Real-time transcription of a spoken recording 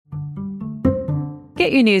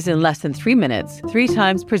Get your news in less than 3 minutes, 3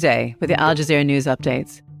 times per day with the Al Jazeera News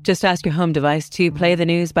Updates. Just ask your home device to play the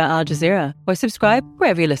news by Al Jazeera or subscribe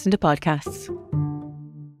wherever you listen to podcasts.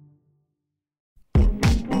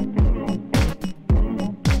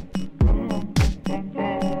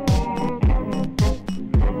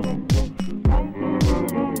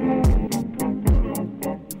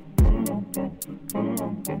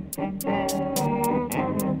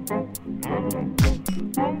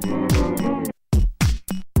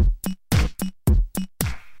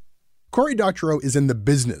 Cory Doctorow is in the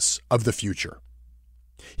business of the future.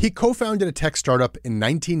 He co-founded a tech startup in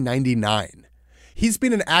 1999. He's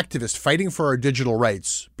been an activist fighting for our digital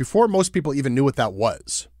rights before most people even knew what that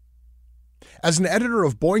was. As an editor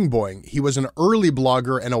of Boing Boing, he was an early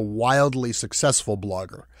blogger and a wildly successful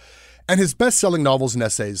blogger. And his best-selling novels and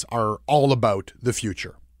essays are all about the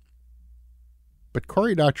future. But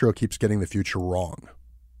Cory Doctorow keeps getting the future wrong.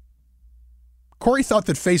 Cory thought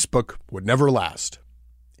that Facebook would never last.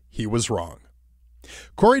 He was wrong.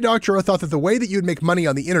 Cory Doctorow thought that the way that you'd make money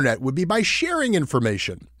on the internet would be by sharing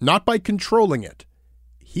information, not by controlling it.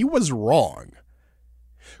 He was wrong.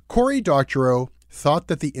 Cory Doctorow thought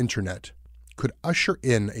that the internet could usher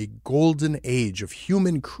in a golden age of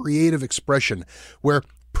human creative expression where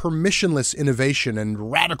permissionless innovation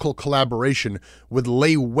and radical collaboration would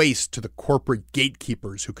lay waste to the corporate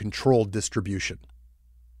gatekeepers who control distribution.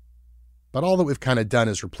 But all that we've kind of done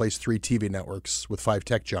is replace 3 TV networks with 5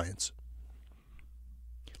 tech giants.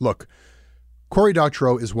 Look, Cory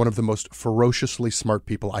Doctorow is one of the most ferociously smart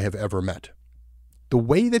people I have ever met. The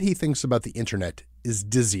way that he thinks about the internet is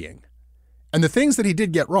dizzying. And the things that he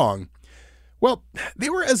did get wrong, well, they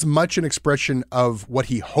were as much an expression of what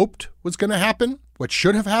he hoped was going to happen, what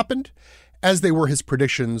should have happened, as they were his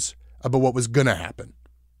predictions about what was going to happen.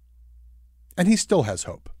 And he still has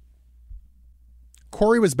hope.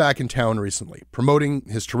 Cory was back in town recently, promoting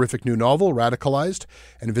his terrific new novel, Radicalized,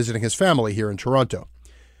 and visiting his family here in Toronto.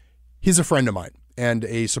 He's a friend of mine and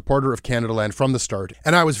a supporter of Canadaland from the start,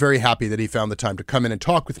 and I was very happy that he found the time to come in and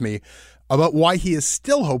talk with me about why he is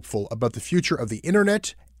still hopeful about the future of the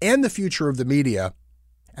internet and the future of the media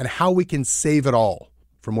and how we can save it all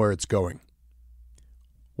from where it's going.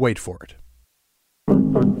 Wait for it.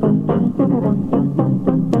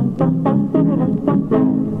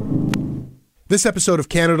 This episode of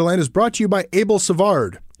Canadaland is brought to you by Abel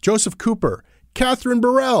Savard, Joseph Cooper, Catherine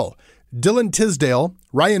Burrell, Dylan Tisdale,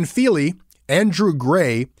 Ryan Feely, Andrew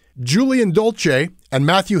Gray, Julian Dolce, and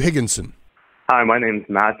Matthew Higginson. Hi, my name's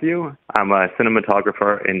Matthew. I'm a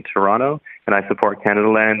cinematographer in Toronto, and I support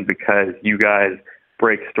Canadaland because you guys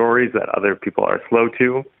break stories that other people are slow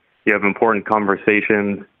to. You have important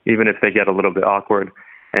conversations, even if they get a little bit awkward,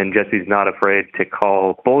 and Jesse's not afraid to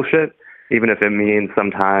call bullshit, even if it means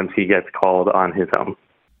sometimes he gets called on his own.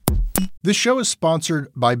 This show is sponsored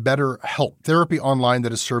by BetterHelp, therapy online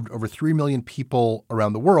that has served over 3 million people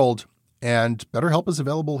around the world. And BetterHelp is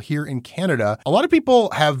available here in Canada. A lot of people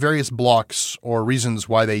have various blocks or reasons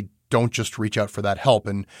why they don't just reach out for that help.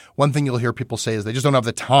 And one thing you'll hear people say is they just don't have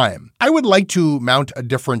the time. I would like to mount a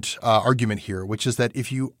different argument here, which is that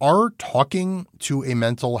if you are talking to a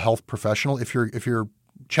mental health professional, if you're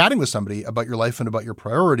chatting with somebody about your life and about your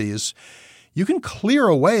priorities, you can clear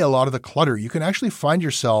away a lot of the clutter. You can actually find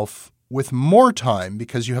yourself with more time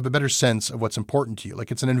because you have a better sense of what's important to you. Like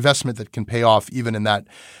it's an investment that can pay off even in that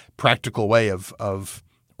practical way of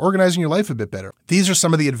organizing your life a bit better. These are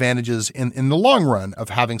some of the advantages in the long run of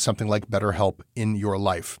having something like BetterHelp in your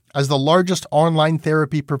life. As the largest online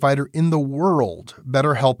therapy provider in the world,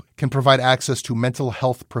 BetterHelp can provide access to mental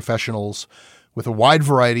health professionals with a wide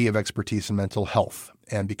variety of expertise in mental health.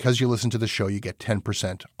 And because you listen to the show, you get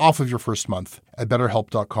 10% off of your first month at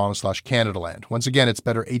betterhelp.com/Canadaland. Once again, it's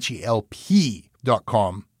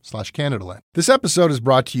betterhelp.com/Canadaland. This episode is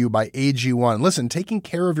brought to you by AG1. Listen, taking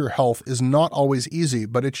care of your health is not always easy,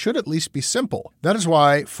 but it should at least be simple. That is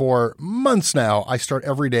why for months now, I start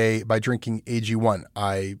every day by drinking AG1.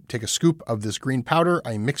 I take a scoop of this green powder,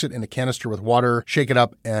 I mix it in a canister with water, shake it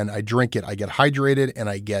up, and I drink it. I get hydrated and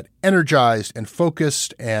I get energized and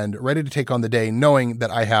focused and ready to take on the day knowing that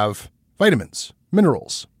I have vitamins,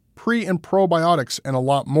 minerals, pre and probiotics, and a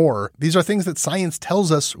lot more. These are things that science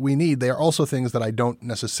tells us we need. They are also things that I don't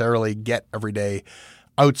necessarily get every day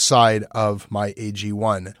outside of my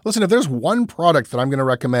AG1. Listen, if there's one product that I'm going to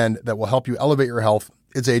recommend that will help you elevate your health,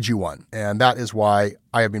 it's AG1. And that is why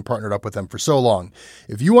I have been partnered up with them for so long.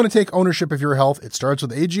 If you want to take ownership of your health, it starts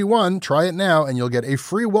with AG1. Try it now and you'll get a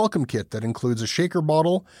free welcome kit that includes a shaker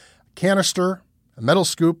bottle, a canister, a metal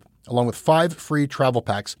scoop, along with 5 free travel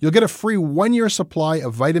packs. You'll get a free 1-year supply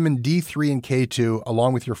of vitamin D3 and K2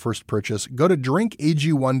 along with your first purchase. Go to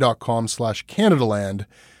drinkag1.com/Canadaland.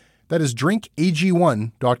 That is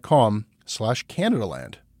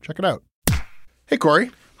drinkag1.com/Canadaland. Check it out. Hey,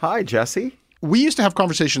 Corey. Hi, Jesse. We used to have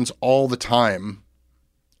conversations all the time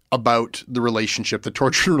about the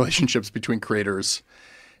tortured relationships between creators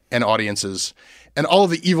and audiences and all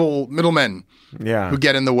of the evil middlemen who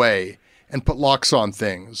get in the way and put locks on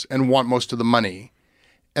things and want most of the money.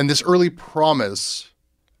 And this early promise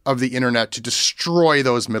of the internet to destroy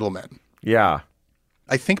those middlemen. Yeah.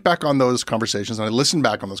 I think back on those conversations and I listen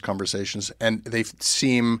back on those conversations and they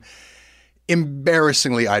seem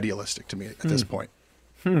embarrassingly idealistic to me at this point.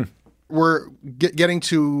 We're getting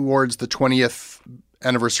towards the 20th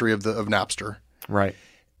anniversary of Napster. Right.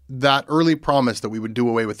 That early promise that we would do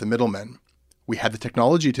away with the middlemen. We had the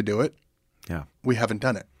technology to do it. Yeah. We haven't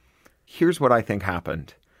done it. Here's what I think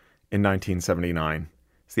happened in 1979.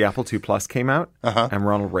 The Apple II Plus came out and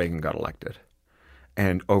Ronald Reagan got elected.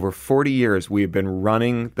 And over 40 years, we've been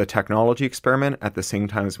running the technology experiment at the same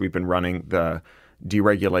time as we've been running the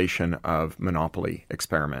deregulation of monopoly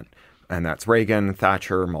experiment. And that's Reagan,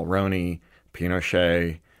 Thatcher, Mulroney,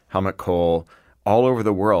 Pinochet, Helmut Kohl. All over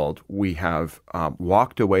the world, we have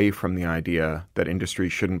walked away from the idea that industry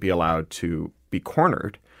shouldn't be allowed to be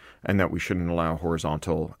cornered and that we shouldn't allow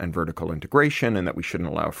horizontal and vertical integration and that we shouldn't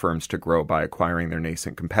allow firms to grow by acquiring their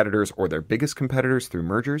nascent competitors or their biggest competitors through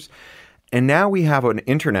mergers. And now we have an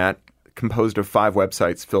internet composed of 5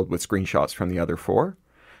 websites filled with screenshots from the other 4.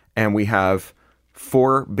 And we have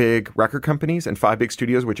 4 big record companies and 5 big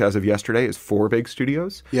studios, which as of yesterday is 4 big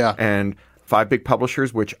studios. Yeah. And 5 big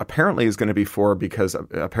publishers, which apparently is going to be 4 because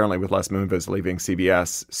apparently with Les Moonves leaving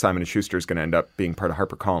CBS, Simon & Schuster is going to end up being part of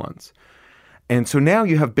HarperCollins. And so now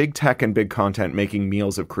you have big tech and big content making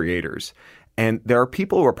meals of creators. And there are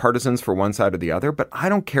people who are partisans for one side or the other, but I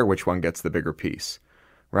don't care which one gets the bigger piece,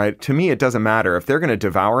 right? To me, it doesn't matter. If they're going to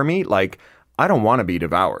devour me, I don't want to be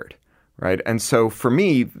devoured, right? And so for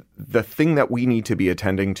me, the thing that we need to be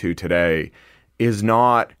attending to today is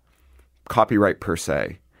not copyright per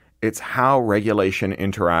se. It's how regulation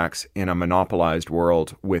interacts in a monopolized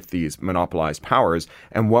world with these monopolized powers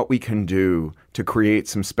and what we can do to create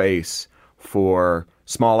some space for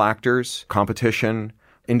small actors, competition,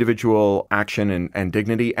 individual action and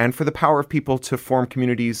dignity, and for the power of people to form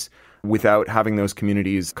communities without having those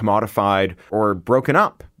communities commodified or broken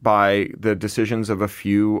up by the decisions of a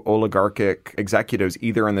few oligarchic executives,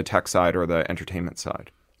 either on the tech side or the entertainment side.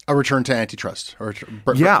 A return to antitrust or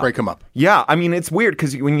break them up. Yeah. I mean, it's weird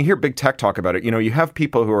because when you hear big tech talk about it, you have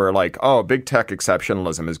people who are like, oh, big tech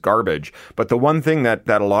exceptionalism is garbage. But the one thing that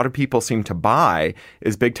a lot of people seem to buy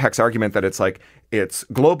is big tech's argument that it's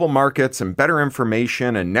global markets and better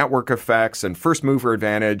information and network effects and first mover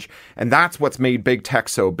advantage. And that's what's made big tech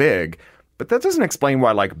so big. But that doesn't explain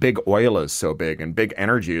why big oil is so big and big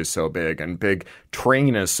energy is so big and big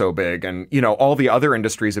train is so big and, all the other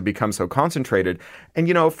industries have become so concentrated. And,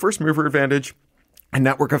 if first mover advantage and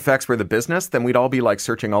network effects were the business, then we'd all be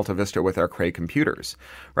searching Alta Vista with our Cray computers,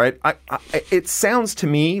 right? It sounds to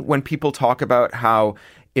me when people talk about how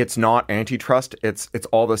it's not antitrust, it's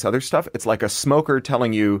all this other stuff. It's like a smoker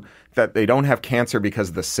telling you that they don't have cancer because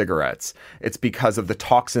of the cigarettes. It's because of the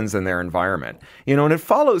toxins in their environment. And it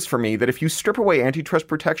follows for me that if you strip away antitrust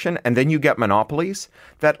protection and then you get monopolies,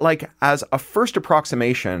 that as a first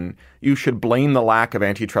approximation, you should blame the lack of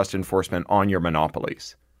antitrust enforcement on your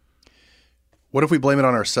monopolies. What if we blame it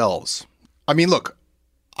on ourselves? I mean, look,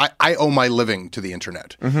 I owe my living to the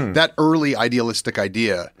internet. Mm-hmm. That early idealistic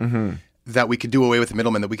idea that we could do away with the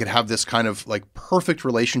middleman, that we could have this kind of perfect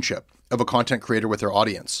relationship of a content creator with their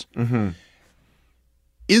audience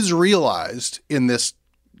is realized in this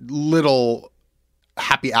little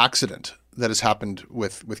happy accident that has happened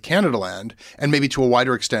with Canadaland and maybe to a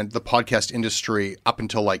wider extent the podcast industry up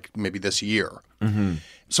until maybe this year. Mm-hmm.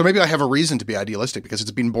 So maybe I have a reason to be idealistic because it's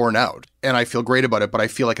been borne out and I feel great about it, but I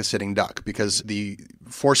feel like a sitting duck because the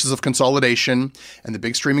forces of consolidation and the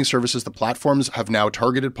big streaming services, the platforms have now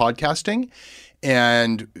targeted podcasting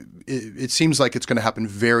and it seems like it's going to happen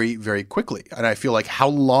very, very quickly. And I feel like how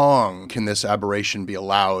long can this aberration be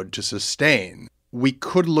allowed to sustain? We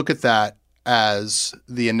could look at that as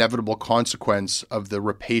the inevitable consequence of the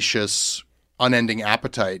rapacious, unending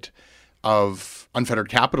appetite of unfettered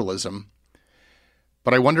capitalism.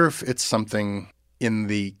 But I wonder if it's something in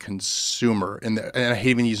the consumer, and I hate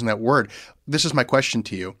even using that word. This is my question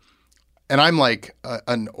to you. And I'm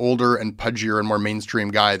an older and pudgier and more mainstream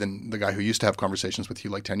guy than the guy who used to have conversations with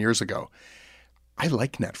you 10 years ago. I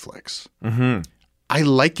like Netflix. Mm-hmm. I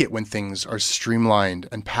like it when things are streamlined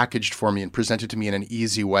and packaged for me and presented to me in an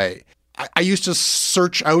easy way. I used to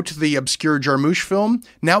search out the obscure Jarmusch film.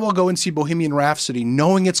 Now I'll go and see Bohemian Rhapsody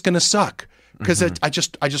knowing it's going to suck because I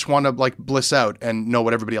just want to like bliss out and know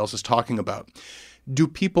what everybody else is talking about. Do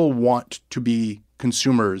people want to be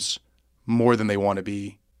consumers more than they want to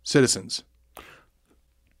be citizens?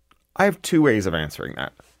 I have two ways of answering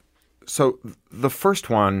that. So the first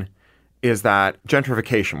one is that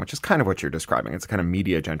gentrification, which is kind of what you're describing. It's kind of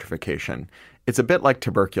media gentrification. It's a bit like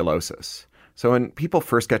tuberculosis. So when people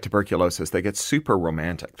first get tuberculosis, they get super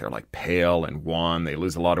romantic. They're like pale and wan. They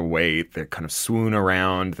lose a lot of weight. They kind of swoon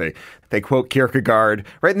around. They quote Kierkegaard,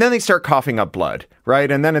 right? And then they start coughing up blood,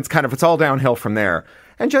 right? And then it's all downhill from there.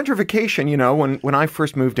 And gentrification, you know, when I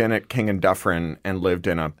first moved in at King and Dufferin and lived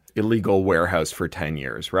in a illegal warehouse for 10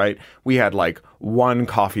 years, right? We had like one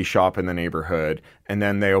coffee shop in the neighborhood, and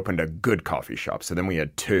then they opened a good coffee shop. So then we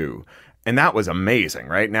had two. And that was amazing,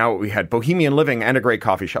 right? Now we had Bohemian Living and a great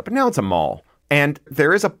coffee shop, but now it's a mall. And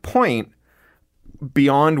there is a point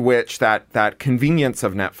beyond which that convenience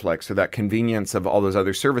of Netflix or that convenience of all those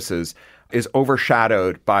other services is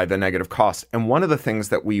overshadowed by the negative cost. And one of the things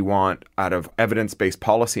that we want out of evidence-based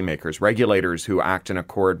policymakers, regulators who act in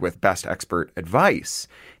accord with best expert advice,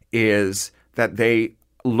 is that they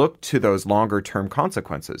look to those longer-term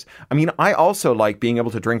consequences. I mean, I also like being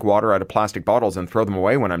able to drink water out of plastic bottles and throw them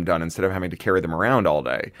away when I'm done instead of having to carry them around all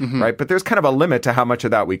day, right? But there's kind of a limit to how much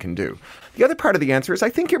of that we can do. The other part of the answer is I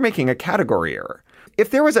think you're making a category error.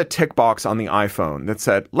 If there was a tick box on the iPhone that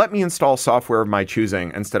said, let me install software of my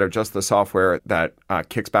choosing instead of just the software that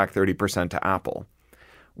kicks back 30% to Apple,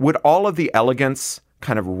 would all of the elegance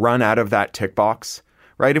kind of run out of that tick box,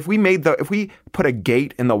 right? If we put a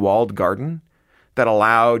gate in the walled garden that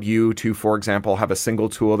allowed you to, for example, have a single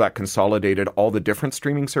tool that consolidated all the different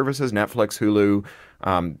streaming services, Netflix,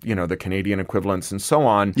 Hulu, the Canadian equivalents and so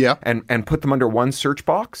on, and put them under one search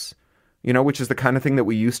box, which is the kind of thing that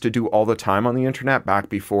we used to do all the time on the internet back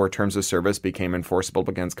before terms of service became enforceable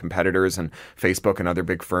against competitors and Facebook and other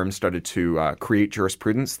big firms started to create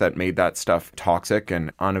jurisprudence that made that stuff toxic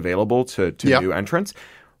and unavailable to new entrants.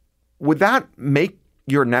 Would that make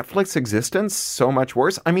your Netflix existence so much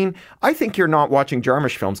worse? I mean, I think you're not watching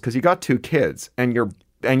Jarmusch films because you got two kids and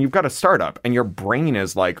you've got a startup and your brain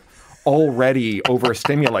is like already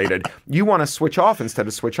overstimulated. You want to switch off instead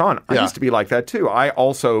of switch on. I used to be like that too. I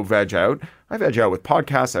also veg out. I veg out with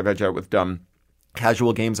podcasts. I veg out with dumb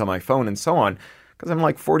casual games on my phone and so on because I'm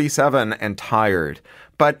like 47 and tired.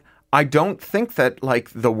 But I don't think that like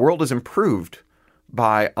the world is improved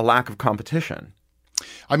by a lack of competition.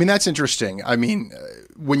 I mean, that's interesting. I mean,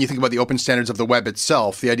 when you think about the open standards of the web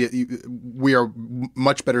itself, the idea we are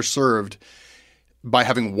much better served by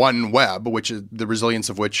having one web, which is the resilience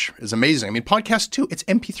of which is amazing. I mean, podcasts too, it's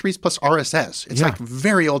MP3s plus RSS. It's like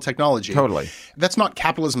very old technology. Totally. That's not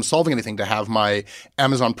capitalism solving anything to have my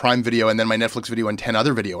Amazon Prime video and then my Netflix video and 10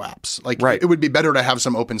 other video apps. Like, it would be better to have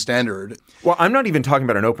some open standard. Well, I'm not even talking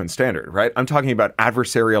about an open standard, right? I'm talking about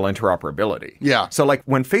adversarial interoperability. Yeah. So like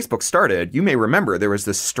when Facebook started, you may remember there was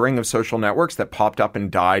this string of social networks that popped up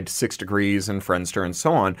and died, 6 Degrees and Friendster and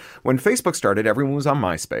so on. When Facebook started, everyone was on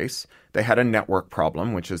MySpace. They had a network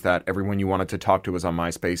problem, which is that everyone you wanted to talk to was on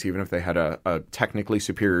MySpace, even if they had a technically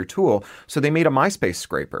superior tool. So they made a MySpace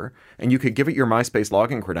scraper, and you could give it your MySpace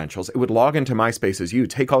login credentials. It would log into MySpace as you,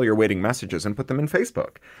 take all your waiting messages, and put them in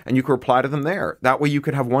Facebook. And you could reply to them there. That way you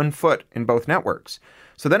could have one foot in both networks.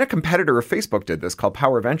 So then a competitor of Facebook did this called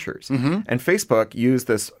Power Ventures. And Facebook used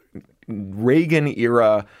this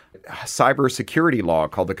Reagan-era cybersecurity law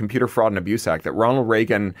called the Computer Fraud and Abuse Act that Ronald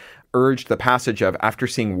Reagan urged the passage of after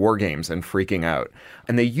seeing War Games and freaking out.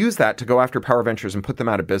 And they used that to go after Power Ventures and put them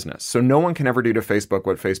out of business. So no one can ever do to Facebook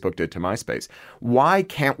what Facebook did to MySpace. Why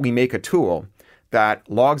can't we make a tool that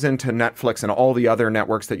logs into Netflix and all the other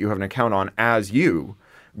networks that you have an account on as you,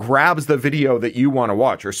 grabs the video that you want to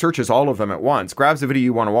watch or searches all of them at once, grabs the video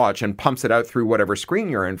you want to watch and pumps it out through whatever screen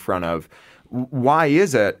you're in front of? Why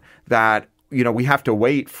is it that, we have to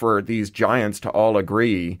wait for these giants to all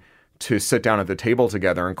agree to sit down at the table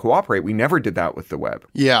together and cooperate? We never did that with the web.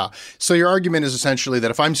 Yeah. So your argument is essentially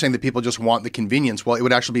that if I'm saying that people just want the convenience, well, it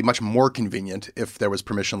would actually be much more convenient if there was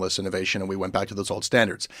permissionless innovation and we went back to those old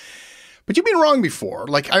standards. But you've been wrong before.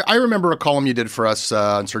 Like, I remember a column you did for us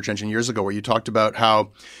on Search Engine years ago where you talked about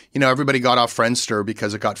how, everybody got off Friendster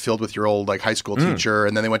because it got filled with your old like high school teacher,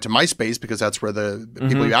 and then they went to MySpace because that's where the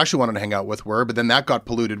people you actually wanted to hang out with were, but then that got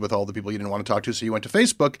polluted with all the people you didn't want to talk to, so you went to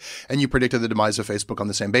Facebook, and you predicted the demise of Facebook on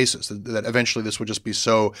the same basis, that eventually this would just be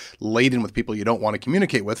so laden with people you don't want to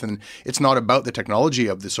communicate with, and it's not about the technology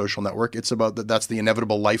of the social network, it's about that's the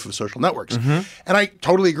inevitable life of social networks. And I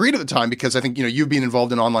totally agreed at the time because I think, you've been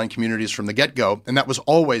involved in online communities from the get-go, and that was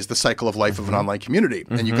always the cycle of life of an online community,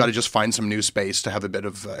 and you've got to just find some new space to have a bit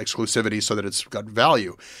of exclusivity so that it's got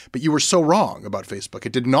value. But you were so wrong about Facebook.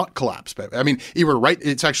 It did not collapse. I mean, you were right.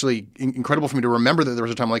 It's actually incredible for me to remember that there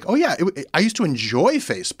was a time like, oh yeah, I used to enjoy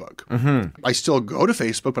Facebook. I still go to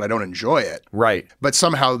Facebook, but I don't enjoy it. Right. But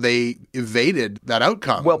somehow they evaded that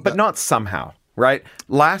outcome. Well, but not somehow, right?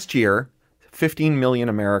 Last year, 15 million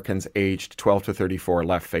Americans aged 12 to 34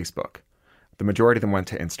 left Facebook. The majority of them went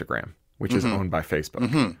to Instagram, which is owned by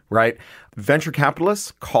Facebook, right? Venture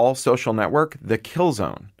capitalists call social network the kill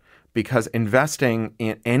zone because investing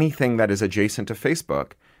in anything that is adjacent to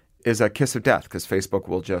Facebook is a kiss of death because Facebook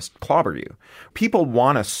will just clobber you. People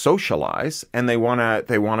want to socialize and they want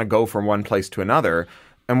to go from one place to another.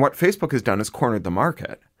 And what Facebook has done is cornered the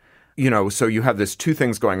market. So you have this two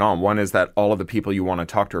things going on. One is that all of the people you want to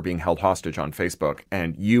talk to are being held hostage on Facebook,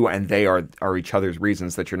 and you and they are each other's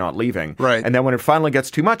reasons that you're not leaving. Right. And then when it finally gets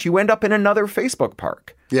too much, you end up in another Facebook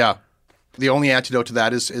park. Yeah. The only antidote to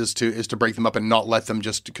that is to break them up and not let them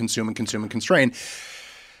just consume and consume and constrain.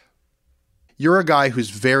 You're a guy who's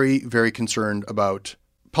very, very concerned about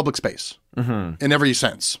public space in every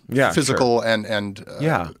sense, physical and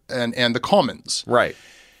the commons. Right.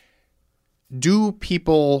 Do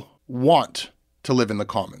people want to live in the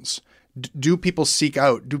commons? Do people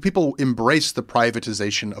embrace the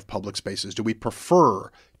privatization of public spaces? Do we prefer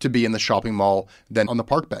to be in the shopping mall than on the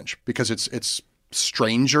park bench because it's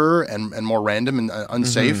stranger and more random and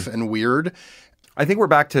unsafe and weird? I think we're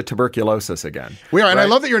back to tuberculosis again. We are, and I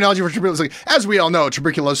love that your analogy for tuberculosis. Like, as we all know,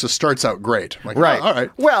 tuberculosis starts out great. Like, right. Oh, all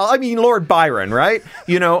right. Well, I mean, Lord Byron, right?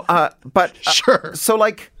 But sure. So,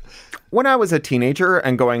 like, when I was a teenager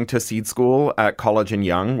and going to seed school at College and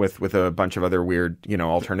Young with a bunch of other weird,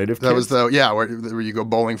 alternative kids. That was where you go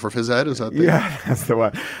bowling for phys ed? Is that the... Yeah, that's the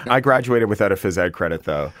one. I graduated without a phys ed credit,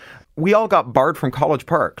 though. We all got barred from College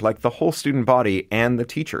Park, like the whole student body and the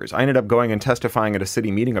teachers. I ended up going and testifying at a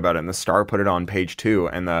city meeting about it, and the Star put it on page 2,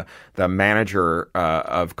 and the manager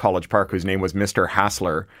of College Park, whose name was Mr.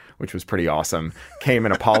 Hassler, which was pretty awesome, came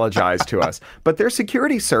and apologized to us. But their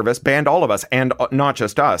security service banned all of us, and not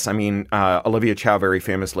just us. I mean, Olivia Chow very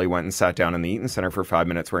famously went and sat down in the Eaton Center for 5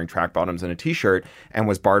 minutes wearing track bottoms and a T-shirt and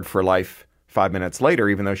was barred for life 5 minutes later,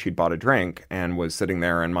 even though she'd bought a drink and was sitting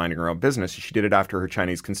there and minding her own business. She did it after her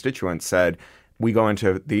Chinese constituents said, we go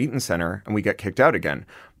into the Eaton Center and we get kicked out again.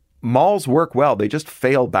 Malls work well, they just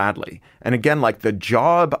fail badly. And again, like the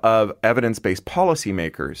job of evidence-based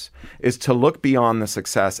policymakers is to look beyond the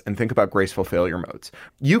success and think about graceful failure modes.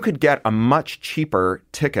 You could get a much cheaper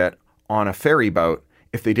ticket on a ferry boat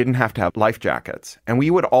if they didn't have to have life jackets. And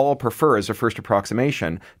we would all prefer, as a first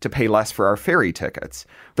approximation, to pay less for our ferry tickets.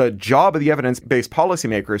 The job of the evidence-based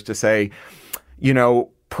policymaker is to say,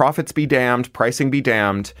 profits be damned, pricing be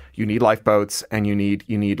damned, you need lifeboats and you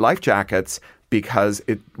need life jackets, because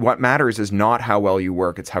what matters is not how well you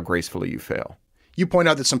work, it's how gracefully you fail. You point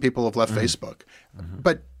out that some people have left Facebook,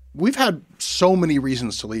 but we've had so many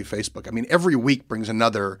reasons to leave Facebook. I mean, every week brings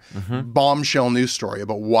another bombshell news story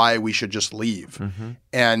about why we should just leave.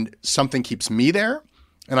 And something keeps me there,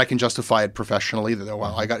 and I can justify it professionally.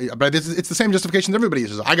 But it's the same justification that everybody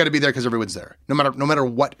uses. I got to be there because everyone's there, no matter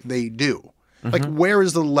what they do. Like, where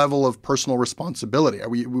is the level of personal responsibility? Are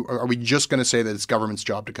we just going to say that it's government's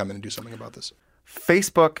job to come in and do something about this?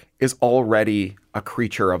 Facebook is already a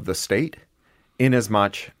creature of the state,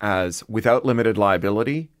 inasmuch as without limited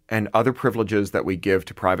liability and other privileges that we give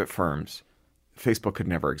to private firms, Facebook could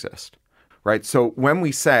never exist, right? So when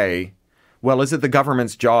we say, well, is it the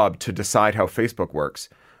government's job to decide how Facebook works?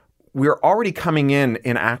 We're already coming in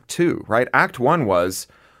Act 2, right? Act 1 was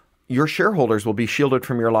your shareholders will be shielded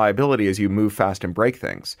from your liability as you move fast and break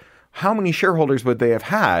things. How many shareholders would they have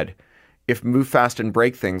had if Move Fast and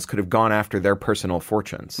Break Things could have gone after their personal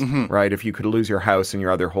fortunes, right? If you could lose your house and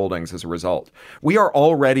your other holdings as a result. We are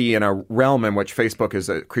already in a realm in which Facebook is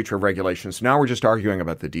a creature of regulation. So now we're just arguing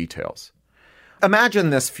about the details. Imagine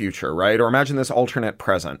this future, right? Or imagine this alternate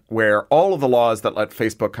present where all of the laws that let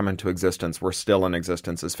Facebook come into existence were still in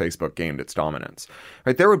existence as Facebook gained its dominance,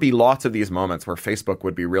 right? There would be lots of these moments where Facebook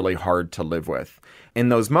would be really hard to live with. In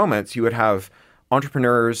those moments, you would have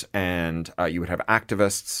entrepreneurs and you would have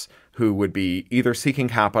activists who would be either seeking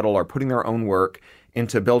capital or putting their own work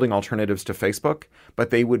into building alternatives to Facebook, but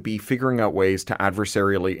they would be figuring out ways to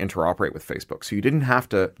adversarially interoperate with Facebook. So you didn't have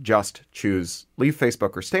to just choose leave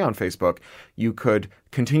Facebook or stay on Facebook. You could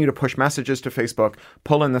continue to push messages to Facebook,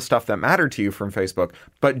 pull in the stuff that mattered to you from Facebook,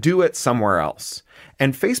 but do it somewhere else.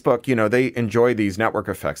 And Facebook, you know, they enjoy these network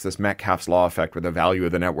effects, this Metcalfe's law effect where the value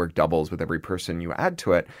of the network doubles with every person you add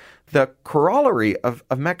to it. The corollary of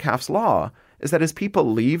Metcalfe's law is that as people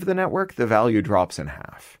leave the network, the value drops in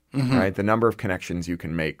half. Right? The number of connections you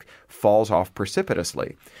can make falls off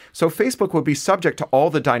precipitously. So Facebook would be subject to all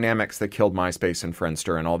the dynamics that killed MySpace and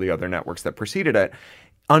Friendster and all the other networks that preceded it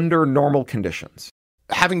under normal conditions.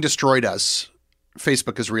 Having destroyed us,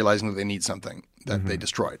 Facebook is realizing that they need something that they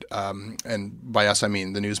destroyed. And by us, I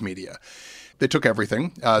mean the news media. They took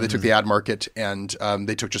everything. They took the ad market, and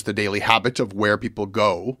they took just the daily habit of where people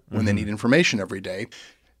go when they need information every day.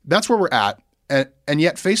 That's where we're at. And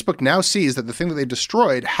yet Facebook now sees that the thing that they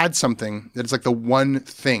destroyed had something that is like the one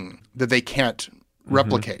thing that they can't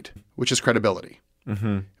replicate, which is credibility,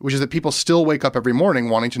 which is that people still wake up every morning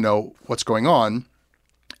wanting to know what's going on.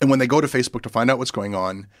 And when they go to Facebook to find out what's going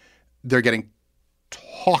on, they're getting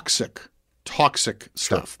toxic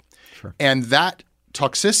stuff. Sure. And that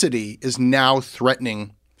toxicity is now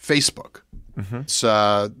threatening Facebook. It's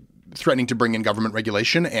threatening to bring in government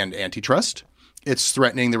regulation and antitrust. It's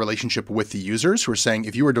threatening the relationship with the users who are saying,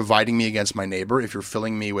 if you are dividing me against my neighbor, if you're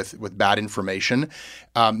filling me with bad information,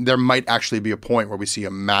 there might actually be a point where we see a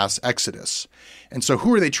mass exodus. And so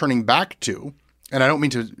who are they turning back to? And I don't mean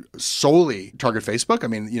to solely target Facebook. I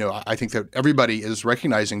mean, you know, I think that everybody is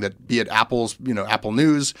recognizing that, be it Apple's, you know, Apple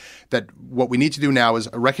News, that what we need to do now is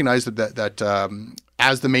recognize that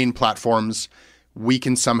as the main platforms, we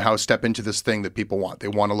can somehow step into this thing that people want. They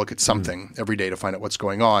want to look at something every day to find out what's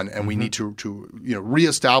going on. And we need to you know,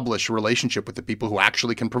 reestablish a relationship with the people who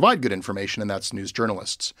actually can provide good information, and that's news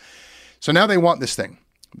journalists. So now they want this thing,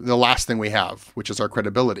 the last thing we have, which is our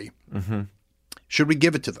credibility. Should we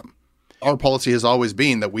give it to them? Our policy has always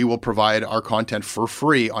been that we will provide our content for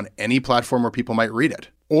free on any platform where people might read it.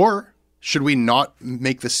 Or should we not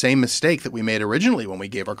make the same mistake that we made originally when we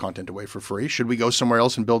gave our content away for free? Should we go somewhere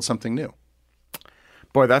else and build something new?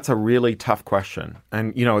 Boy, that's a really tough question.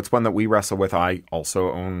 And, you know, it's one that we wrestle with. I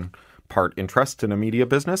also own part interest in a media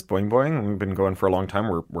business, Boing Boing. We've been going for a long time.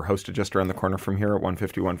 We're hosted just around the corner from here at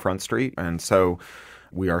 151 Front Street. And so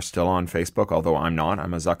we are still on Facebook, although I'm not.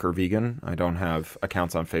 I'm a Zucker vegan. I don't have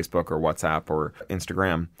accounts on Facebook or WhatsApp or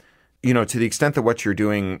Instagram. You know, to the extent that what you're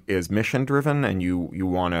doing is mission-driven and you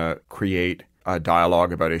want to create a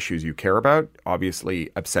dialogue about issues you care about,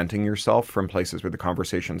 obviously absenting yourself from places where the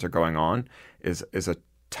conversations are going on is a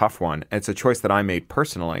tough one. It's a choice that I made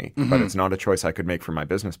personally, but it's not a choice I could make for my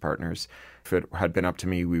business partners. If it had been up to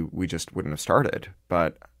me, we just wouldn't have started.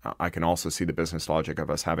 But I can also see the business logic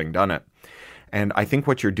of us having done it. And I think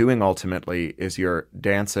what you're doing ultimately is you're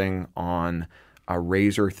dancing on a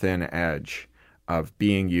razor-thin edge of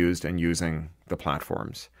being used and using the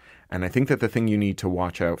platforms. And I think that the thing you need to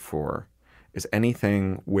watch out for is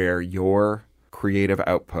anything where your creative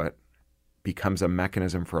output becomes a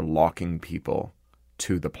mechanism for locking people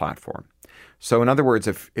to the platform. So in other words,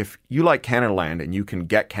 if you like Canadaland and you can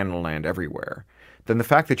get Canadaland everywhere, then the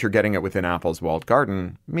fact that you're getting it within Apple's walled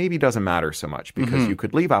garden maybe doesn't matter so much, because you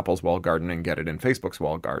could leave Apple's walled garden and get it in Facebook's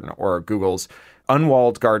walled garden or Google's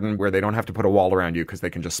unwalled garden, where they don't have to put a wall around you because they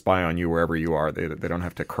can just spy on you wherever you are. They don't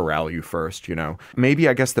have to corral you first, you know. Maybe,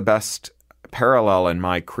 I guess, the best parallel in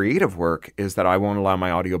my creative work is that I won't allow my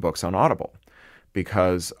audiobooks on Audible,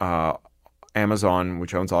 because Amazon,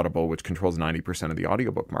 which owns Audible, which controls 90% of the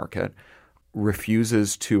audiobook market,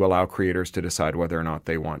 refuses to allow creators to decide whether or not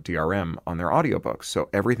they want DRM on their audiobooks. So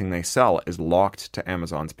everything they sell is locked to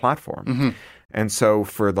Amazon's platform. And so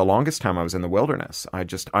for the longest time I was in the wilderness.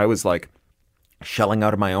 I was like shelling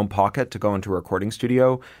out of my own pocket to go into a recording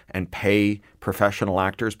studio and pay professional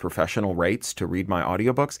actors professional rates to read my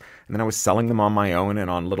audiobooks. And then I was selling them on my own and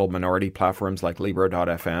on little minority platforms like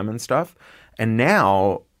Libro.fm and stuff. And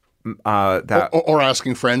now or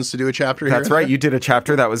asking friends to do a chapter here. That's right. You did a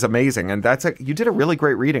chapter that was amazing. And you did a really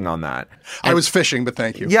great reading on that. I was fishing, but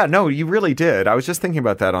thank you. Yeah, no, you really did. I was just thinking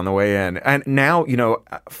about that on the way in. And now, you know,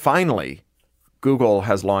 finally, Google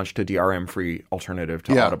has launched a DRM-free alternative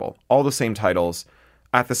to Audible. All the same titles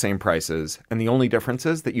at the same prices. And the only difference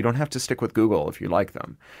is that you don't have to stick with Google if you like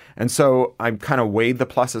them. And so I kind of weighed the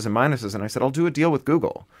pluses and minuses, and I said, I'll do a deal with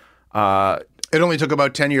Google. It only took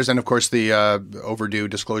about 10 years. And of course, the overdue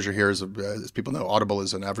disclosure here is, as people know, Audible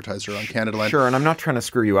is an advertiser on Canadaland. Sure. And I'm not trying to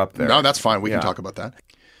screw you up there. No, that's fine. We can talk about that.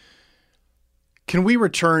 Can we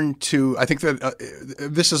return to, I think that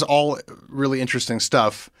this is all really interesting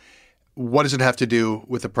stuff. what does it have to do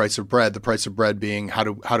with the price of bread? The price of bread being how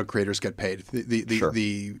do creators get paid?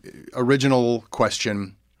 The original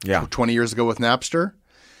question 20 years ago with Napster,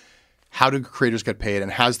 how do creators get paid?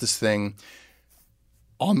 And has this thing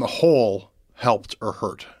on the whole helped or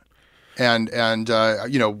hurt? And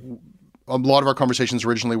you know, a lot of our conversations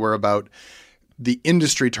originally were about the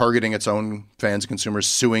industry targeting its own fans and consumers,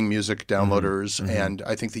 suing music downloaders. And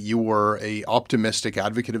I think that you were a optimistic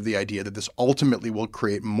advocate of the idea that this ultimately will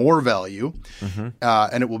create more value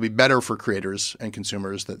and it will be better for creators and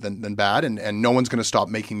consumers than bad. And no one's going to stop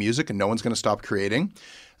making music and no one's going to stop creating.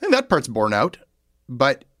 I think that part's borne out.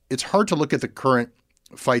 But it's hard to look at the current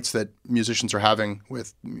fights that musicians are having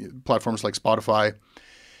with platforms like Spotify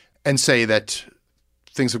and say that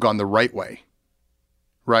things have gone the right way.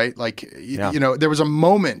 Right? Like, you know, there was a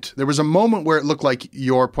moment where it looked like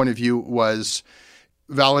your point of view was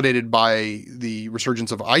validated by the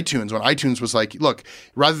resurgence of iTunes, when iTunes was like, look,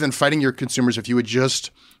 rather than fighting your consumers, if you would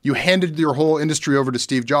you handed your whole industry over to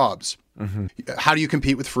Steve Jobs. How do you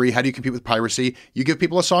compete with free? How do you compete with piracy? You give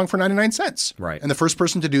people a song for 99 cents. Right. And the first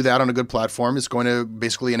person to do that on a good platform is going to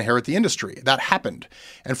basically inherit the industry. That happened.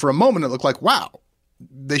 And for a moment, it looked like, wow,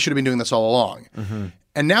 they should have been doing this all along.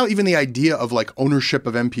 And now even the idea of like ownership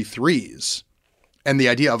of MP3s and the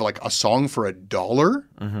idea of like a song for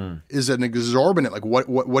 $1 is an exorbitant, like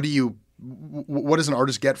what does an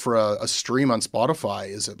artist get for a stream on Spotify?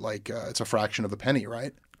 Is it like it's a fraction of a penny,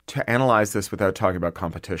 right? To analyze this without talking about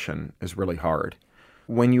competition is really hard.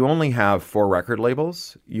 When you only have 4 record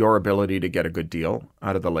labels, your ability to get a good deal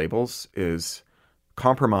out of the labels is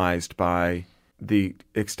compromised by the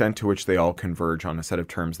extent to which they all converge on a set of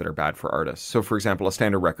terms that are bad for artists. So, for example, a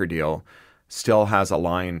standard record deal still has a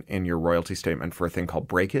line in your royalty statement for a thing called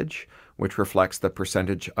breakage, which reflects the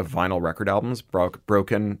percentage of vinyl record albums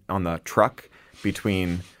broken on the truck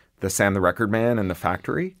between the Sam the Record Man and the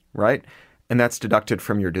factory, right? And that's deducted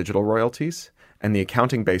from your digital royalties. And the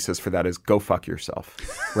accounting basis for that is go fuck yourself,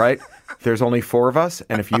 right? There's only 4 of us,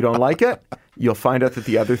 and if you don't like it, you'll find out that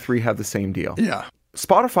the other 3 have the same deal. Yeah.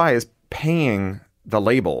 Spotify is paying the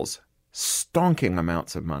labels stonking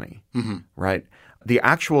amounts of money, right? The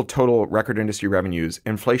actual total record industry revenues,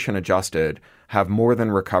 inflation adjusted, have more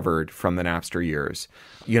than recovered from the Napster years.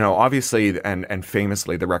 You know, obviously and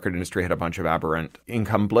famously, the record industry had a bunch of aberrant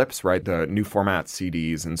income blips, right? The new format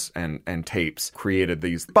CDs and tapes created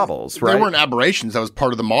these bubbles, right? They weren't aberrations. That was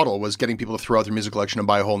part of the model, was getting people to throw out their music collection and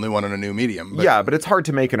buy a whole new one on a new medium. But it's hard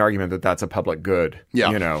to make an argument that that's a public good.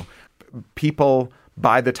 You know, people...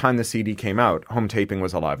 By the time the CD came out, home taping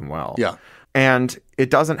was alive and well. Yeah. And it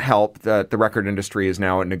doesn't help that the record industry is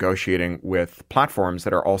now negotiating with platforms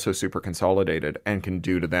that are also super consolidated and can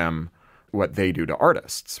do to them what they do to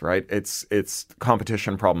artists, right? It's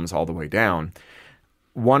competition problems all the way down.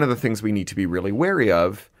 One of the things we need to be really wary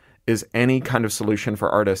of is any kind of solution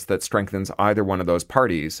for artists that strengthens either one of those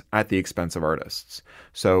parties at the expense of artists.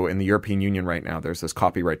 So in the European Union right now, there's this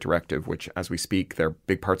copyright directive, which as we speak, there are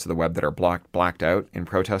big parts of the web that are blacked out in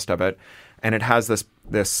protest of it. And it has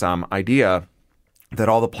this idea that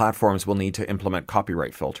all the platforms will need to implement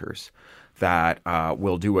copyright filters that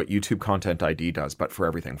will do what YouTube Content ID does, but for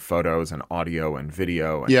everything, photos and audio and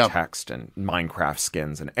video and text and Minecraft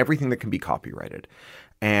skins and everything that can be copyrighted.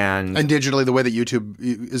 And digitally, the way that YouTube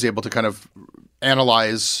is able to kind of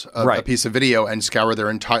analyze a piece of video and scour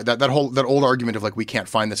their entire that old argument of like, we can't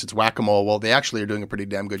find this, it's whack-a-mole. Well, they actually are doing a pretty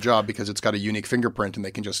damn good job because it's got a unique fingerprint and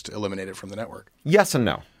they can just eliminate it from the network. Yes and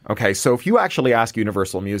no. Okay, so if you actually ask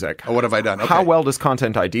Universal Music, what have I done? Okay. How well does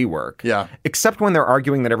Content ID work? Yeah. Except when they're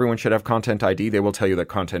arguing that everyone should have Content ID, they will tell you that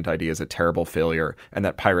Content ID is a terrible failure and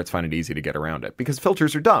that pirates find it easy to get around it because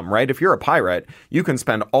filters are dumb, right? If you're a pirate, you can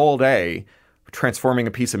spend all day transforming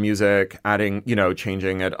a piece of music, adding,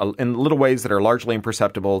 changing it in little ways that are largely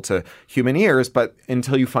imperceptible to human ears, but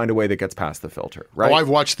until you find a way that gets past the filter, right? Oh, I've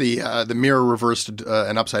watched the mirror reversed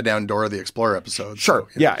and upside down Dora the Explorer episode. Sure.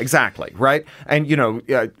 So, yeah, exactly. Right. And,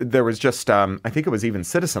 there was just, I think it was even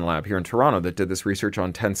Citizen Lab here in Toronto that did this research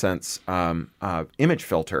on Tencent's image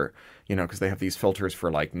filter, because they have these filters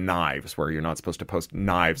for like knives where you're not supposed to post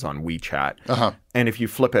knives on WeChat. And if you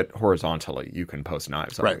flip it horizontally, you can post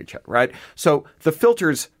knives on WeChat, right? So the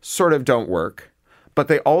filters sort of don't work, but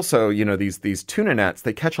they also, these tuna nets,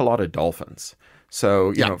 they catch a lot of dolphins.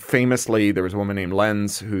 So, famously, there was a woman named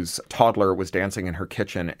Lens whose toddler was dancing in her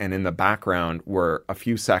kitchen, and in the background were a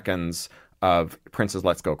few seconds of Prince's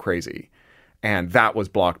Let's Go Crazy. And that was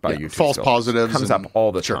blocked by YouTube. False positives. Comes up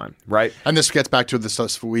all the time, right? And this gets back to the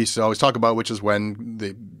stuff we used to always talk about, which is when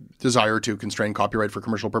desire to constrain copyright for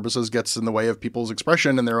commercial purposes gets in the way of people's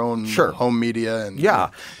expression and their own home media. And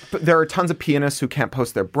but there are tons of pianists who can't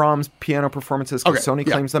post their Brahms piano performances because Sony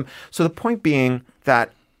claims them. So the point being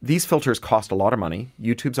that these filters cost a lot of money.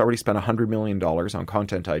 YouTube's already spent $100 million on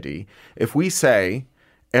Content ID. If we say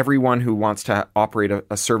everyone who wants to operate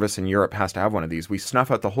a service in Europe has to have one of these, we snuff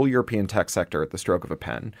out the whole European tech sector at the stroke of a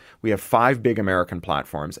pen. We have 5 big American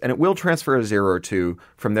platforms, and it will transfer a zero or two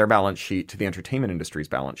from their balance sheet to the entertainment industry's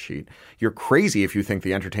balance sheet. You're crazy if you think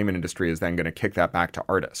the entertainment industry is then going to kick that back to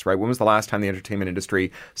artists, right? When was the last time the entertainment industry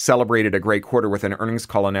celebrated a great quarter with an earnings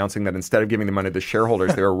call announcing that instead of giving the money to the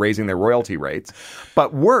shareholders, they were raising their royalty rates?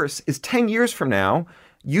 But worse is 10 years from now,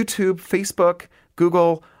 YouTube, Facebook,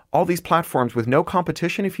 Google, all these platforms with no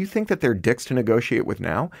competition, if you think that they're dicks to negotiate with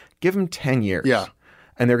now, give them 10 years. Yeah.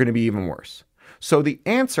 And they're going to be even worse. So the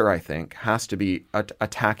answer, I think, has to be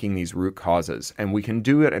attacking these root causes. And we can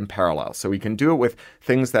do it in parallel. So we can do it with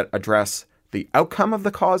things that address the outcome of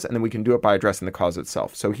the cause, and then we can do it by addressing the cause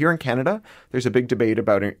itself. So here in Canada, there's a big debate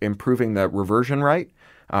about improving the reversion right.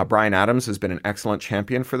 Bryan Adams has been an excellent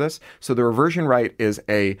champion for this. So the reversion right is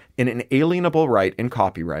an inalienable right in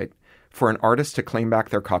copyright for an artist to claim back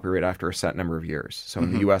their copyright after a set number of years. So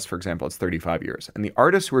in the US, for example, it's 35 years. And the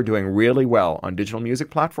artists who are doing really well on digital music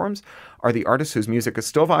platforms are the artists whose music is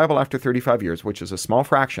still viable after 35 years, which is a small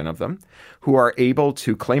fraction of them, who are able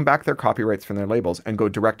to claim back their copyrights from their labels and go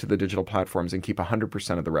direct to the digital platforms and keep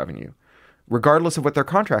 100% of the revenue. Regardless of what their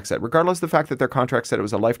contract said, regardless of the fact that their contract said it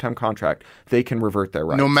was a lifetime contract, they can revert their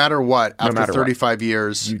rights. No matter what, after 35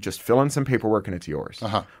 years. You just fill in some paperwork and it's yours.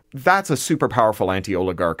 That's a super powerful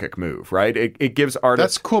anti-oligarchic move, right? It gives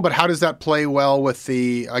artists... That's cool, but how does that play well with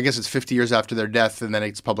I guess it's 50 years after their death and then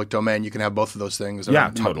it's public domain. You can have both of those things.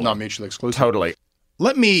 Totally. Not mutually exclusive. Totally.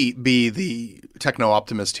 Let me be the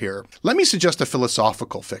techno-optimist here. Let me suggest a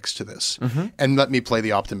philosophical fix to this, and let me play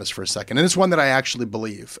the optimist for a second. And it's one that I actually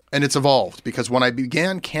believe, and it's evolved, because when I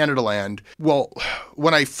began Canadaland,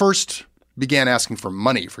 when I first began asking for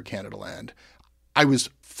money for Canadaland, I was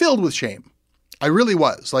filled with shame. I really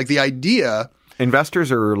was. Like the idea...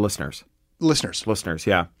 Investors or listeners? Listeners. Listeners,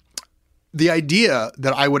 yeah. The idea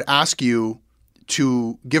that I would ask you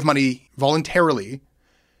to give money voluntarily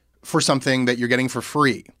for something that you're getting for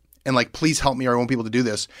free and like, please help me or I won't be able to do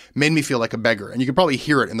this, made me feel like a beggar. And you could probably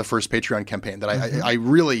hear it in the first Patreon campaign that I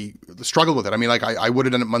really struggled with it. I mean, like I would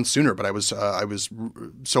have done it months sooner, but I was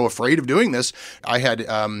so afraid of doing this. I had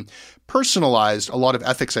personalized a lot of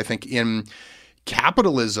ethics, I think, in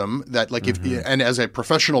capitalism that like and as a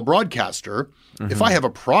professional broadcaster, if I have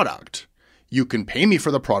a product, you can pay me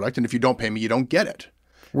for the product. And if you don't pay me, you don't get it.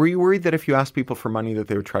 Were you worried that if you asked people for money that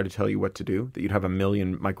they would try to tell you what to do, that you'd have a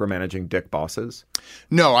million micromanaging dick bosses?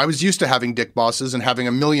 No, I was used to having dick bosses, and having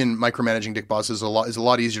a million micromanaging dick bosses is a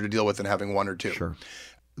lot easier to deal with than having one or two. Sure.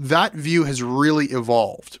 That view has really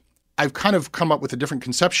evolved. I've kind of come up with a different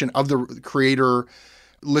conception of the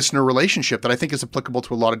creator-listener relationship that I think is applicable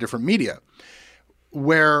to a lot of different media,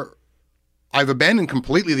 where I've abandoned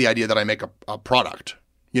completely the idea that I make a product.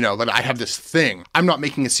 You know, that I have this thing. I'm not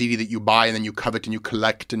making a CD that you buy and then you covet and you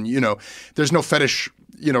collect and, there's no fetish,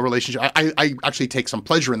 relationship. I actually take some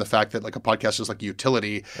pleasure in the fact that like a podcast is like a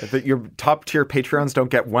utility. That your top tier Patreons don't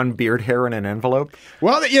get one beard hair in an envelope?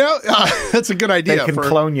 Well, that's a good idea. They can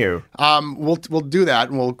clone you. We'll do that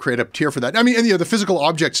and we'll create a tier for that. I mean, and, the physical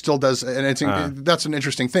object still does, and that's an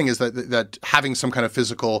interesting thing is that having some kind of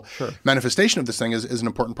physical manifestation of this thing is an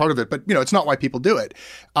important part of it. But, it's not why people do it.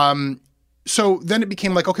 So then it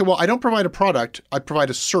became like, okay, well, I don't provide a product, I provide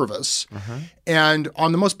a service. And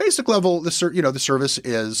on the most basic level, the service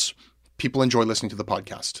is people enjoy listening to the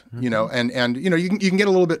podcast, and you can get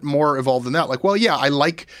a little bit more evolved than that. Like, well, yeah,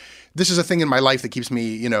 this is a thing in my life that keeps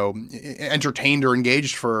me, entertained or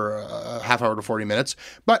engaged for a half hour to 40 minutes.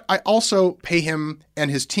 But I also pay him and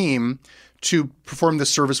his team to perform this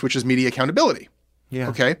service, which is media accountability. Yeah.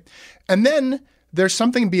 Okay. And then there's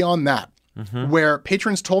something beyond that. Where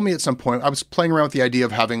patrons told me at some point, I was playing around with the idea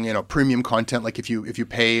of having, premium content. Like if you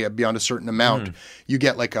pay beyond a certain amount, you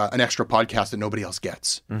get like an extra podcast that nobody else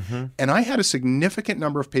gets. And I had a significant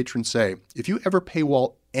number of patrons say, if you ever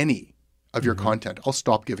paywall any of your content, I'll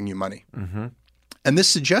stop giving you money. And this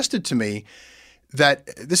suggested to me that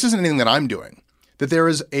this isn't anything that I'm doing, that there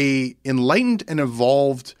is a enlightened and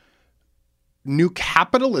evolved new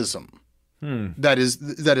capitalism that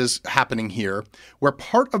is happening here, where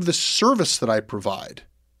part of the service that I provide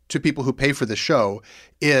to people who pay for the show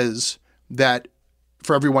is that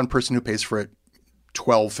for every one person who pays for it,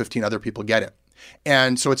 12, 15 other people get it.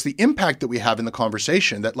 And so it's the impact that we have in the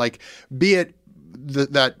conversation that, like, be it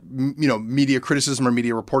that media criticism or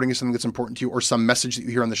media reporting is something that's important to you, or some message that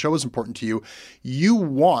you hear on the show is important to you, you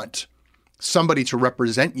want somebody to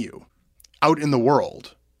represent you out in the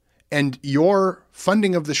world. And your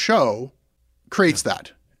funding of the show creates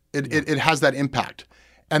that. It has that impact.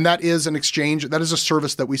 And that is an exchange, that is a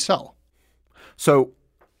service that we sell. So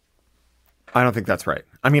I don't think that's right.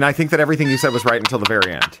 I mean, I think that everything you said was right until the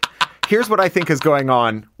very end. Here's what I think is going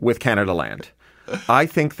on with Canadaland. I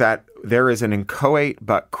think that there is an inchoate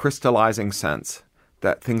but crystallizing sense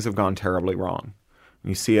that things have gone terribly wrong.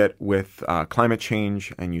 You see it with climate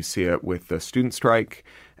change, and you see it with the student strike,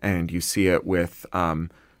 and you see it with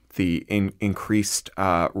the increased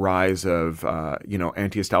rise of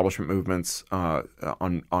anti-establishment movements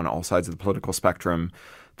on all sides of the political spectrum.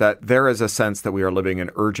 That there is a sense that we are living in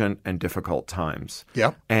urgent and difficult times.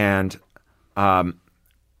 Yeah. And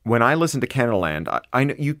when I listen to Canadaland, I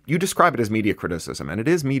know you describe it as media criticism, and it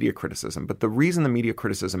is media criticism. But the reason the media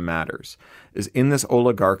criticism matters is in this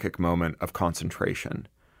oligarchic moment of concentration,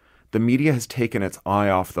 the media has taken its eye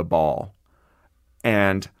off the ball.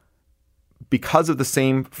 And because of the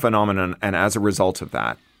same phenomenon, and as a result of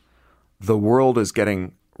that, the world is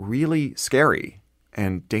getting really scary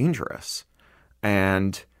and dangerous.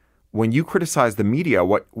 And when you criticize the media,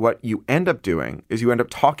 what you end up doing is you end up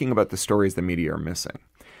talking about the stories the media are missing.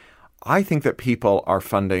 I think that people are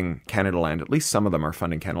funding Canadaland, at least some of them are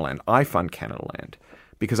funding Canadaland. I fund Canadaland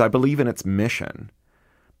because I believe in its mission,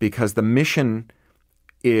 because the mission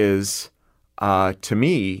is, to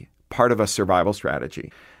me, part of a survival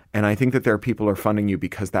strategy. And I think that there are people who are funding you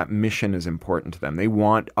because that mission is important to them. They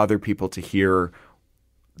want other people to hear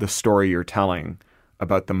the story you're telling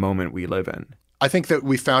about the moment we live in. I think that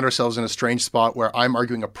we found ourselves in a strange spot where I'm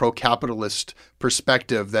arguing a pro-capitalist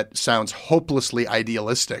perspective that sounds hopelessly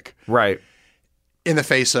idealistic. Right. In the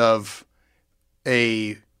face of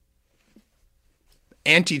a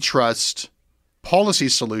antitrust policy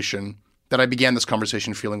solution that I began this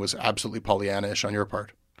conversation feeling was absolutely Pollyanna-ish on your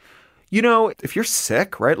part. You know, if you're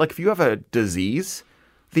sick, right? Like if you have a disease,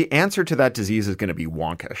 the answer to that disease is going to be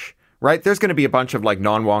wonkish. Right? There's going to be a bunch of like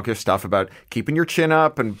non-wonkish stuff about keeping your chin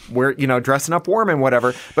up and dressing up warm and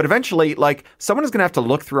whatever. But eventually, like someone is going to have to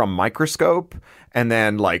look through a microscope and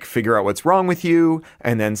then like figure out what's wrong with you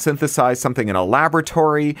and then synthesize something in a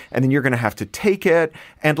laboratory. And then you're going to have to take it.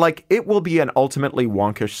 And like it will be an ultimately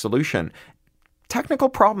wonkish solution. Technical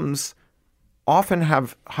problems often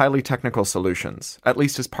have highly technical solutions, at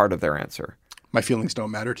least as part of their answer. My feelings don't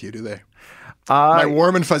matter to you, do they? My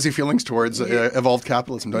warm and fuzzy feelings towards evolved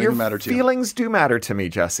capitalism don't even matter to you. Your feelings do matter to me,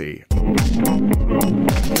 Jesse.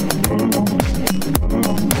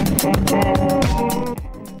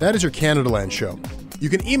 That is your Canadaland show. You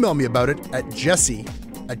can email me about it at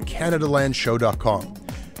jesse@canadalandshow.com.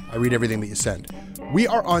 I read everything that you send. We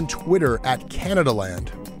are on Twitter at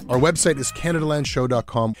Canadaland. Our website is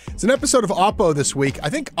CanadaLandShow.com. It's an episode of Oppo this week. I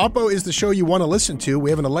think Oppo is the show you want to listen to. We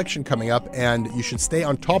have an election coming up, and you should stay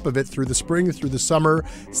on top of it through the spring, through the summer.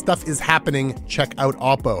 Stuff is happening. Check out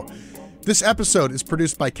Oppo. This episode is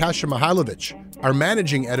produced by Kasia Mihailovich. Our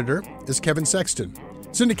managing editor is Kevin Sexton.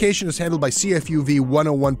 Syndication is handled by CFUV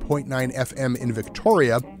 101.9 FM in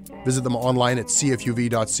Victoria. Visit them online at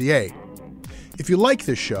cfuv.ca. If you like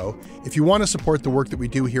this show, if you want to support the work that we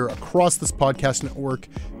do here across this podcast network,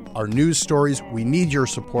 our news stories, we need your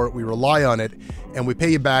support. We rely on it, and we pay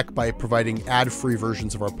you back by providing ad-free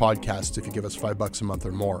versions of our podcasts if you give us $5 a month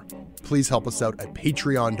or more. Please help us out at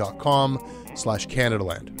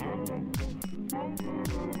patreon.com/Canadaland.